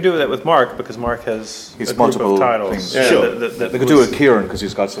 They could do that with Mark, because Mark has his a multiple group of titles. things. Yeah. Sure. They could do it with Kieran because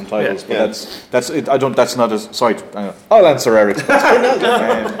he's got some titles, but Yeah. that's it. I don't. That's not as. Sorry, I'll answer Eric.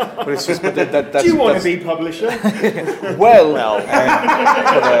 But it's just. But that's, Do you want to be publisher? Well,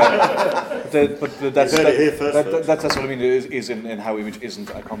 but that's heard it here first, folks. that's what I mean. Is in how Image isn't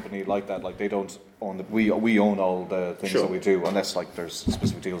a company like that. Like they don't own the. We own all the things Sure. that we do, unless like there's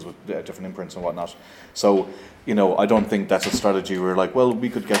specific deals with different imprints and whatnot. So. I don't think that's a strategy where like, well, we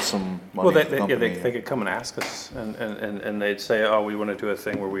could get some money. Well, for the company. they could come and ask us, and they'd say, oh, we want to do a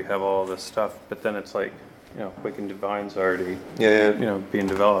thing where we have all this stuff, but then it's like, Wicked Divine's already, being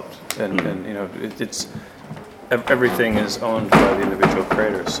developed, and it's everything is owned by the individual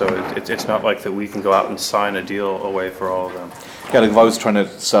creators, so it's not like that we can go out and sign a deal away for all of them. Yeah, like if I was trying to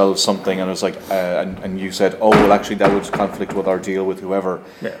sell something and it was like, and you said, oh, well, actually that would conflict with our deal with whoever.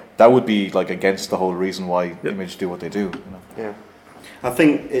 Yeah. That would be like against the whole reason why Image do what they do. Yeah. I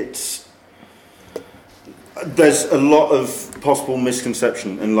think there's a lot of possible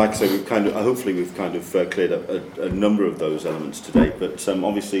misconception, and like I say, hopefully we've cleared up a number of those elements today. But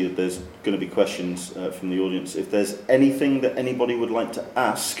obviously, there's going to be questions from the audience. If there's anything that anybody would like to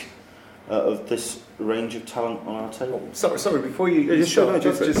ask of this range of talent on our table? Sorry. Before you,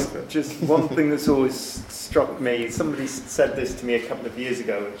 just one thing that's always struck me. Somebody said this to me a couple of years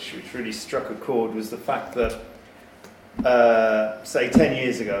ago, which really struck a chord, was the fact that, say, 10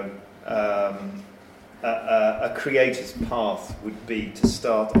 years ago, a creator's path would be to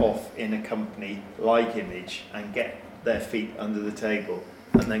start off in a company like Image and get their feet under the table,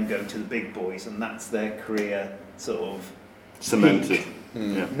 and then go to the big boys, and that's their career sort of Cemented.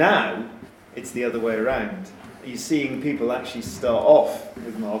 Yeah. Now, it's the other way around. You're seeing people actually start off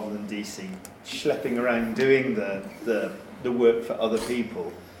with Marvel and DC, schlepping around doing the work for other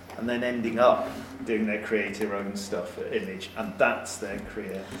people, and then ending up doing their creative own stuff at Image, and that's their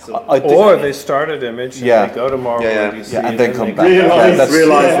career. So Or they start at Image, and they go to Marvel and DC, and then come back.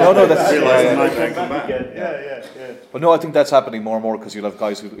 But no, I think that's happening more and more, because you'll have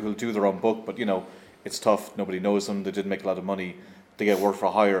guys who'll do their own book, but it's tough, nobody knows them, they didn't make a lot of money, they get work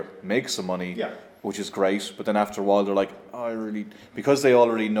for hire, make some money, which is great, but then after a while they're like, because they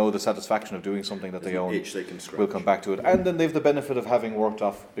already know the satisfaction of doing something that they own, will come back to it, and then they've the benefit of having worked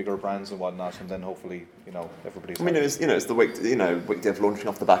off bigger brands and whatnot, and then hopefully, everybody's... I mean, it's the Wick Dev launching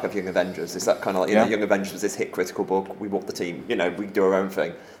off the back of Young Avengers. It's that kind of Young Avengers was this hit critical book, we walk the team, we do our own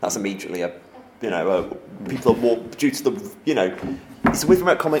thing. That's immediately people are more due to the So with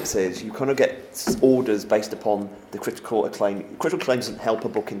remote comics is you kind of get orders based upon the critical acclaim. Critical acclaim doesn't help a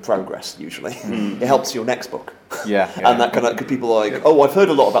book in progress usually. It helps your next book. And that kind of, because people are like, I've heard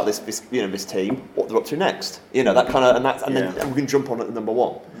a lot about this team. What they're up to next? That kind of, and then we can jump on at number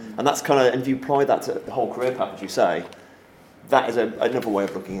one. And that's kind of, and if you apply that to the whole career path, as you say, that is another way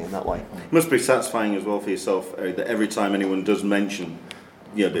of looking at it in that way. It must be satisfying as well for yourself, Eric, that every time anyone does mention,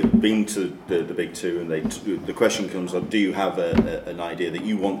 they've been to the big two, and the question comes up: do you have an idea that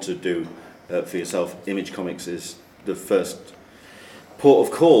you want to do for yourself? Image Comics is the first port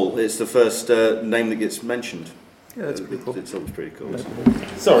of call. It's the first name that gets mentioned. Yeah, that's pretty cool. It's always pretty cool.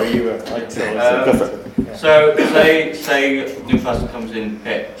 Sorry, you were. So, say new class comes in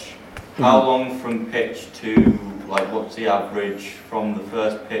pitch. How long from pitch to what's the average from the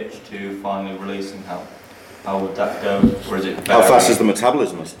first pitch to finally releasing? How would that go? Or is it? How fast is the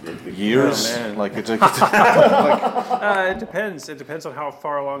metabolism? Years. It depends. It depends on how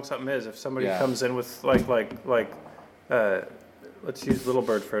far along something is. If somebody comes in with let's use Little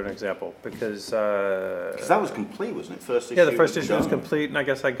Bird for an example, because that was complete, wasn't it? First issue. Yeah, the first issue was complete, and I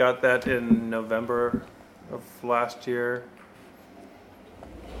guess I got that in November of last year.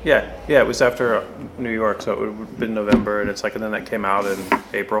 Yeah, it was after New York, so it would have been November, and and then that came out in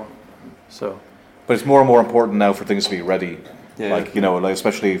April. So. But it's more and more important now for things to be ready.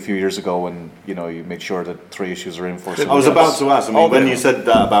 Especially a few years ago when, you made sure that 3 issues are in for I was about to ask, when you said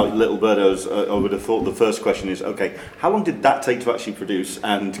that about Little Bird, I would have thought the first question is, okay, how long did that take to actually produce,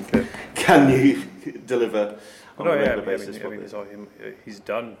 and can you deliver on a regular basis? He's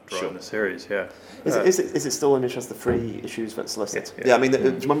done drawing the series, Is it still Image has the 3 issues that solicit? Do you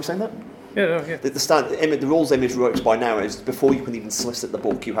mind me saying that? Yeah. The rules Image works by now is before you can even solicit the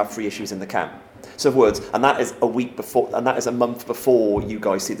book, you have 3 issues in the can. So in words, and that is a week before, and that is a month before you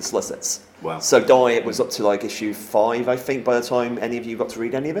guys see the solicits. Wow. So Diet was up to issue 5, I think, by the time any of you got to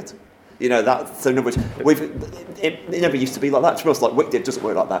read any of it. So in other words, it never used to be like that. To be honest, Wick Div doesn't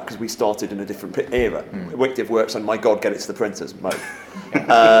work like that because we started in a different era. Wick Div works on, my God, get it to the printers mode.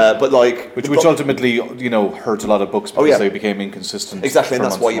 Which ultimately, hurt a lot of books because they became inconsistent. Exactly, and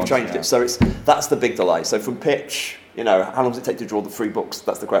that's why you've changed it. So that's the big delay. So from pitch, how long does it take to draw the 3 books?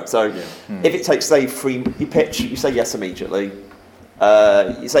 That's the correct. So if it takes, say, 3, you pitch, you say yes immediately.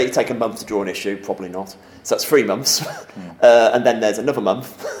 You say you take a month to draw an issue, probably not. So that's 3 months, and then there's another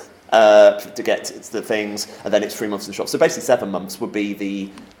month. To get to the things, and then it's 3 months in the shop. So basically, 7 months would be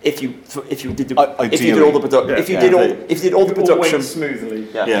the if you did all the production. If you did all the production smoothly.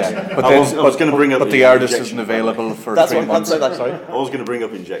 Yeah. I was going to bring up. But the artist isn't available for 3 months. Sorry, I was going to bring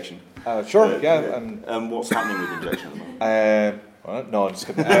up injection. Sure. What's happening with injection at the moment? No, I'm just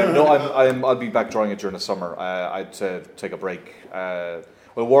kidding. I'll be back drawing it during the summer. I'd take a break.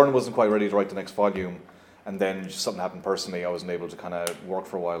 Warren wasn't quite ready to write the next volume. And then just something happened personally. I wasn't able to kind of work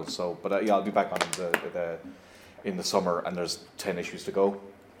for a while. So, but I'll be back on in the summer, and there's 10 issues to go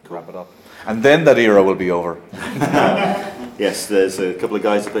to wrap it up, and then that era will be over. Yes, there's a couple of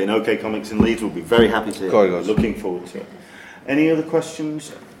guys in OK Comics in Leeds. We'll be very happy to. Looking forward to it. Any other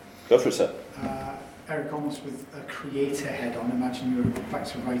questions? Go for it, sir. Eric, almost with a creator head on. Imagine you're back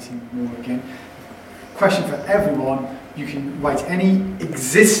to writing more again. Question for everyone: you can write any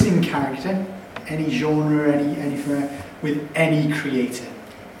existing character, any genre, anything with any creator.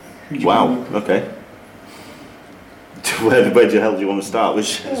 Wow. Okay. where the hell do you want to start?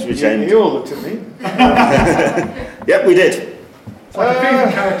 Which end? You all looked at me. Yep, we did. It's like a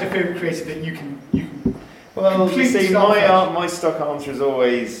favourite character, favourite creator that you can Well, you complete see, start fresh. my stock answer is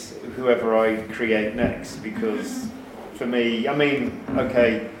always whoever I create next, because for me, I mean,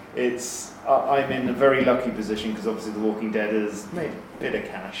 okay, I'm in a very lucky position because obviously The Walking Dead has made a bit of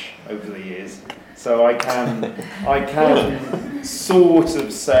cash over the years, so I can sort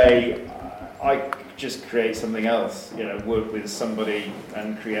of say I just create something else, work with somebody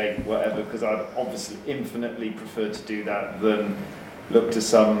and create whatever, because I'd obviously infinitely prefer to do that than look to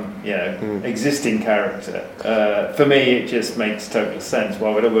some, existing character. For me, it just makes total sense.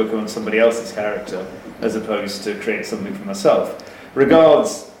 Why would I work on somebody else's character as opposed to create something for myself?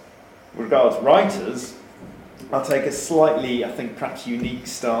 Regards writers, I'll take a slightly, I think, perhaps unique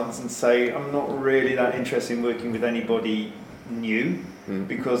stance and say I'm not really that interested in working with anybody new,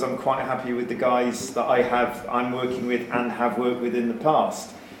 because I'm quite happy with the guys that I'm working with and have worked with in the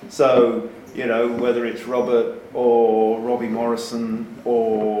past. So, whether it's Robert or Robbie Morrison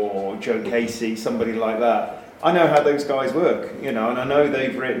or Joe Casey, somebody like that, I know how those guys work, and I know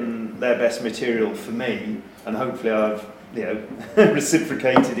they've written their best material for me, and hopefully I've,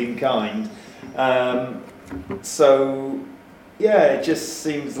 reciprocated in kind. So, it just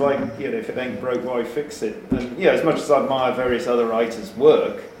seems like, if it ain't broke, why fix it? And, as much as I admire various other writers'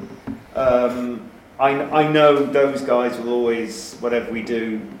 work, I know those guys will always, whatever we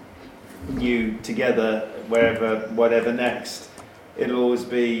do, new together, whatever next, it'll always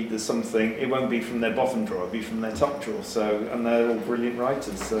be there's something. It won't be from their bottom drawer; it'll be from their top drawer. So, and they're all brilliant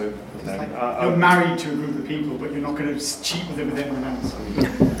writers. So, you're married to a group of people, but you're not going to cheat with it with anyone else.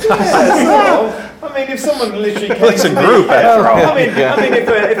 I mean, if someone literally came It's a to group, me, after all. I mean,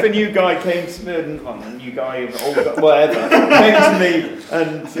 if a new guy came to me, a new guy, whatever, came to me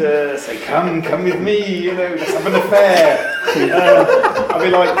and say, "Come with me," let's have an affair. I'd be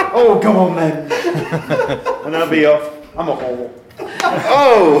like, "Oh, come on then," and I'd be off. I'm a whore.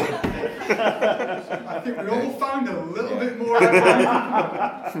 Oh! I think we all found a little bit more.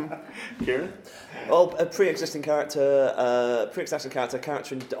 Kieran? Well, a pre-existing character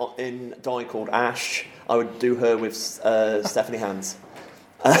in Die called Ash. I would do her with Stephanie Hans.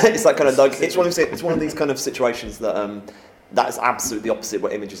 It's that kind of like it's one of these kind of situations that that is absolutely the opposite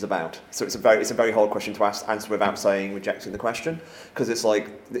what Image is about. So it's a very hard question to answer without rejecting the question, because it's like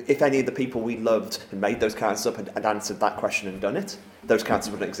if any of the people we loved and made those characters up and answered that question and done it, those characters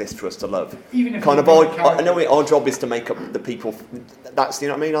wouldn't exist for us to love. Even if kind of I know our job is to make up the people. That's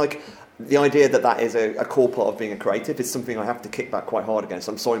what I mean. Like the idea that is a core part of being a creative is something I have to kick back quite hard against.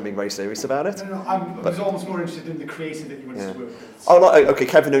 I'm sorry, I'm being very serious about it. No, I was almost more interested in the creator that you wanted to work with. Oh, okay,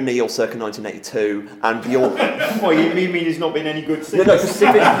 Kevin O'Neill, circa 1982, and Bjorn. Well, you mean he's not been any good since? No,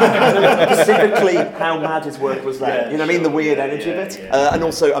 specifically how mad his work was then. You know what I mean? The weird energy of it. And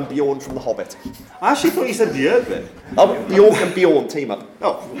also, Bjorn from The Hobbit. I actually thought you said Björk then. Oh, Bjorn and Bjorn team up.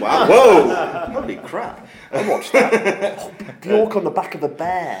 Oh, wow. Whoa! Holy crap. I watched that. Bjork on the back of a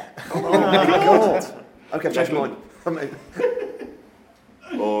bear. Oh my god. Okay, I've changed my mind.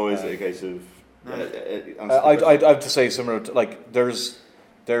 Or is it a case of... I'd have to say similar to, like, there's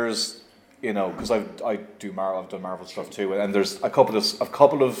because I've done Marvel stuff too, and there's a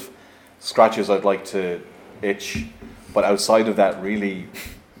couple of scratches I'd like to itch, but outside of that, really,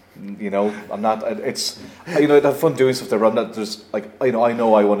 I'm not. It's I'd have fun doing stuff there. I'm not just like I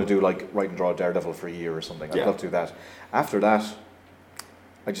know I want to do like write and draw Daredevil for a year or something. I'd love to do that. After that,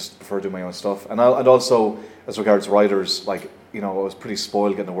 I just prefer doing my own stuff, and also as regards writers, like I was pretty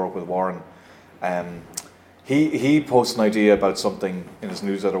spoiled getting to work with Warren. He posted an idea about something in his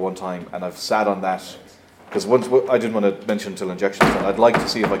newsletter one time, and I've sat on that because once I didn't want to mention Till Injections, and I'd like to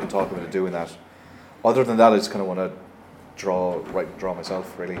see if I can talk him into doing that. Other than that, I just kind of want to write and draw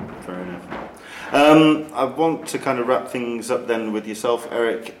myself, really. Fair enough. I want to kind of wrap things up then with yourself,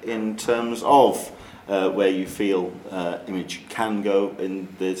 Eric, in terms of where you feel Image can go in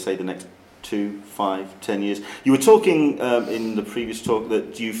the next 2, 5, 10 years. You were talking in the previous talk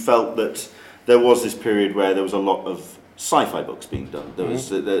that you felt that there was this period where there was a lot of sci-fi books being done. There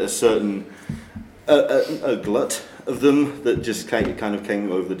was a certain a glut of them that just kind of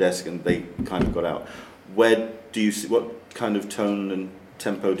came over the desk and they kind of got out. Where do you see, what kind of tone and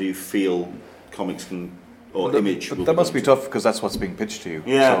tempo do you feel comics can, or Image will that must be tough because that's what's being pitched to you.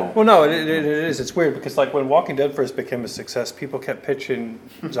 Yeah. So. Well, no, it is. It's weird because like when Walking Dead first became a success, people kept pitching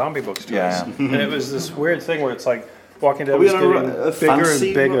zombie books to us. And it was this weird thing where it's like Walking Dead was getting bigger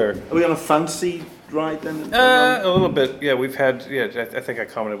and bigger. Are we on a fancy ride then? A little bit, yeah. We've had, I think I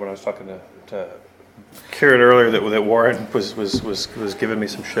commented when I was talking to Kieran earlier that Warren was giving me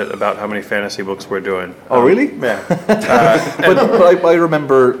some shit about how many fantasy books we're doing. Oh, really? Yeah. But I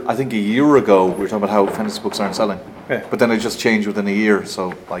remember, I think a year ago, we were talking about how fantasy books aren't selling. Yeah. But then it just changed within a year,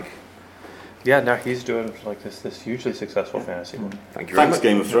 so like... Yeah, now he's doing like this hugely successful fantasy book. Thank you very Thanks, much.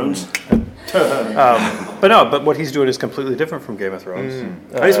 Game of Thrones. But what he's doing is completely different from Game of Thrones. And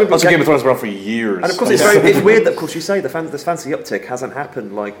it's weird, Also, Game of Thrones was around for years. And of course, it's weird that, of course, you say this fancy uptick hasn't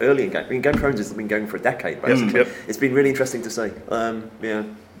happened like early in Game. I mean, Game of Thrones has been going for a decade, basically. Yep. It's been really interesting to see. Yeah.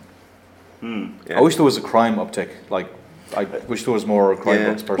 I wish there was a crime uptick. Like, I wish there was more crime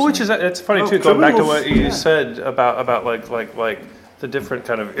books, personally. Which is it's funny too. Going back to what you said about like the different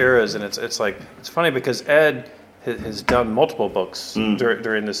kind of eras, and it's like it's funny because Ed has done multiple books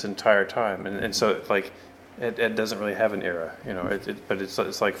during this entire time, and so like Ed doesn't really have an era, you know. But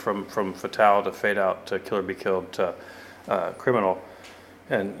it's like from Fatale to Fade Out to Kill or Be Killed to Criminal,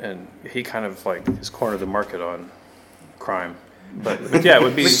 and he kind of like has cornered the market on crime. But yeah, it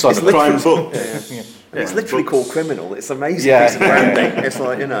would be It's crime book. It's literally called Criminal. It's an amazing Yeah. piece of branding. It's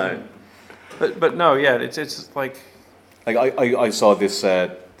like, you know. But no, yeah, it's like. Like I saw this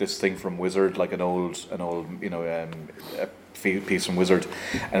thing from Wizard, like an old a piece from Wizard,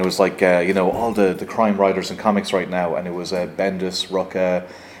 and it was like all the crime writers in comics right now, and it was Bendis, Rucka,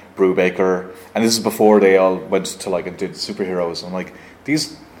 Brubaker, and this is before they all went to like and did superheroes. And like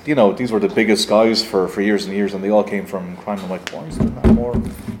these were the biggest guys for years and years, and they all came from crime. I'm like, why is there not more?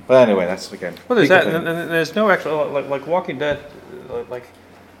 But anyway, that's again. Well, there's that, and there's no actual like Walking Dead, like.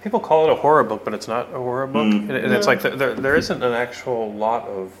 People call it a horror book, but it's not a horror book, and it's like there isn't an actual lot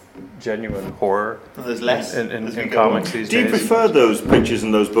of genuine horror. Well, there's less in comics these Do you days. prefer those pictures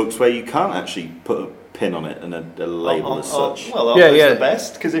in those books where you can't actually put a pin on it and a label as such? Well, always the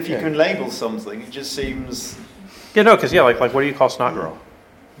best, because if you can label something, it just seems... Yeah, no, because like what do you call Snot Girl?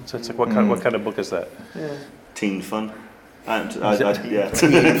 So it's like what kind of book is that? Teen fun. And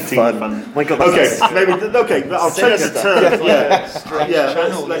Teen fun. My God, okay, but I'll change the term.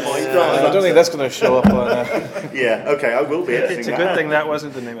 I don't think that's going to show up on. Yeah, okay, I will be editing It's a that good out. thing that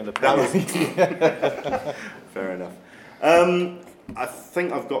wasn't the name of the book. Fair enough. I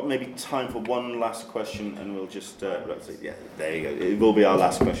think I've got maybe time for one last question, and we'll just let's see. Yeah, there you go. It will be our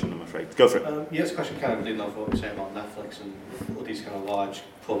last question, I'm afraid. Go for it. Yes, question kind of leading off what we're saying about Netflix and all these kind of large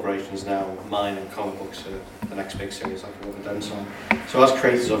corporations now mining comic books for the next big series like Walking Dead and so on. So as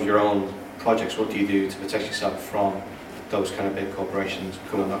creators of your own projects, what do you do to protect yourself from those kind of big corporations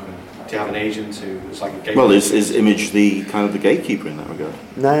coming knocking? Do you have an agent who is like a gatekeeper? Well, is Image the kind of the gatekeeper in that regard?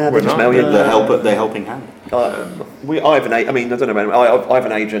 No, We're not. They're helping hand. I have an agent. I mean, I don't know about I have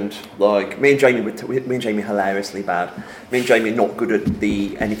an agent. Like me and Jamie hilariously bad. Me and Jamie are not good at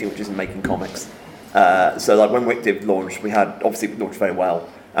anything which isn't making comics. So like when Wictive launched, we had obviously it launched very well,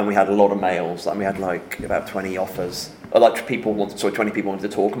 and we had a lot of mails, and we had like about 20 offers. Like 20 people wanted to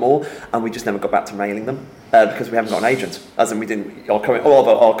talk more, and we just never got back to mailing them because we haven't got an agent. As in, we didn't.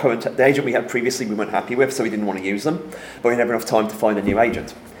 The agent we had previously, we weren't happy with, so we didn't want to use them. But we never enough time to find a new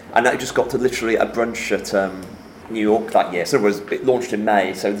agent, and that just got to literally a brunch at New York that year. So it launched in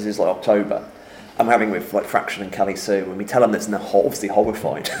May, so this is like October. I'm having with like Fraction and Kelly Sue, and we tell them that they're obviously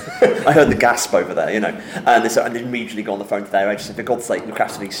horrified. I heard the gasp over there, and they immediately go on the phone to their agent and say, for God's sake, look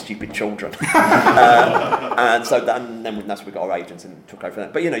after these stupid children. And so then that's when we got our agents and took over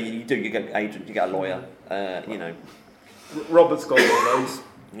that. But you get an agent, you get a lawyer, Robert's got one of those.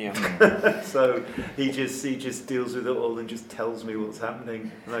 Yeah. So he just deals with it all and just tells me what's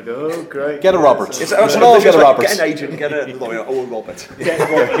happening, and I go, oh great. Get a Robert. Get an agent, get a lawyer, or a Robert.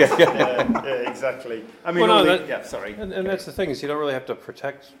 Yeah, exactly. I mean, sorry. And that's the thing is you don't really have to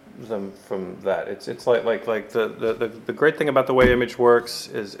protect them from that. It's like the great thing about the way Image works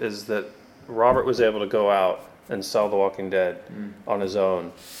is that Robert was able to go out and sell The Walking Dead on his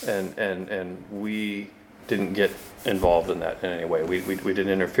own, and we didn't get involved in that in any way. We didn't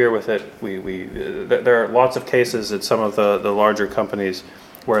interfere with it. There are lots of cases at some of the larger companies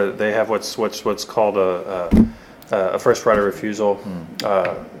where they have what's called a first right of refusal,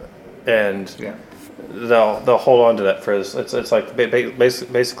 and they'll hold on to that for it's like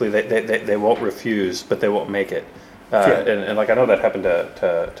basically they won't refuse, but they won't make it. And like I know that happened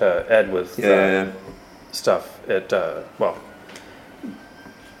to Ed with stuff at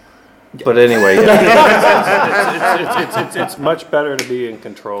But anyway, it's much better to be in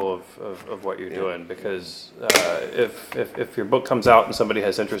control of what you're doing, because if your book comes out and somebody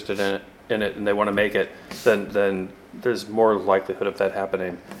has interest in it and they want to make it, then there's more likelihood of that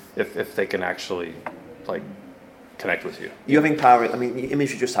happening if they can actually like connect with you. You having power, I mean,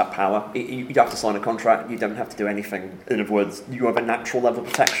 Image, you just have power. You have to sign a contract, you don't have to do anything. In other words, you have a natural level of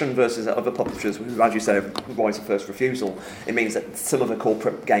protection versus other publishers who, as you say, have rights of first refusal. It means that some of the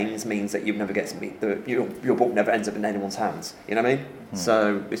corporate gains means that you never get to meet, your book never ends up in anyone's hands. You know what I mean?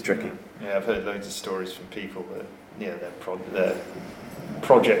 So it's tricky. Yeah, I've heard loads of stories from people that their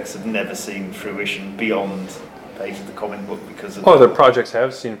projects have never seen fruition beyond the page of the comic book because of Their projects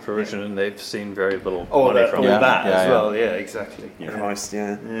have seen fruition and they've seen very little money from it. that as well. Yeah, exactly. Yeah. Christ,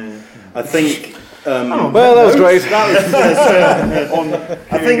 yeah. I think. Well, that was great.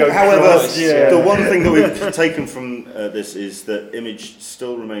 I think, however, the one thing that we've taken from this is that Image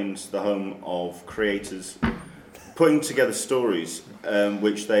still remains the home of creators putting together stories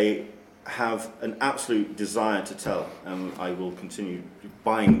which they have an absolute desire to tell, and I will continue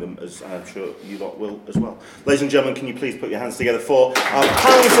buying them, as I'm sure you lot will as well. Ladies and gentlemen, can you please put your hands together for our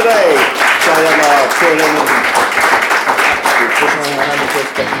panel today?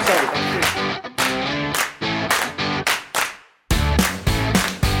 Thank you.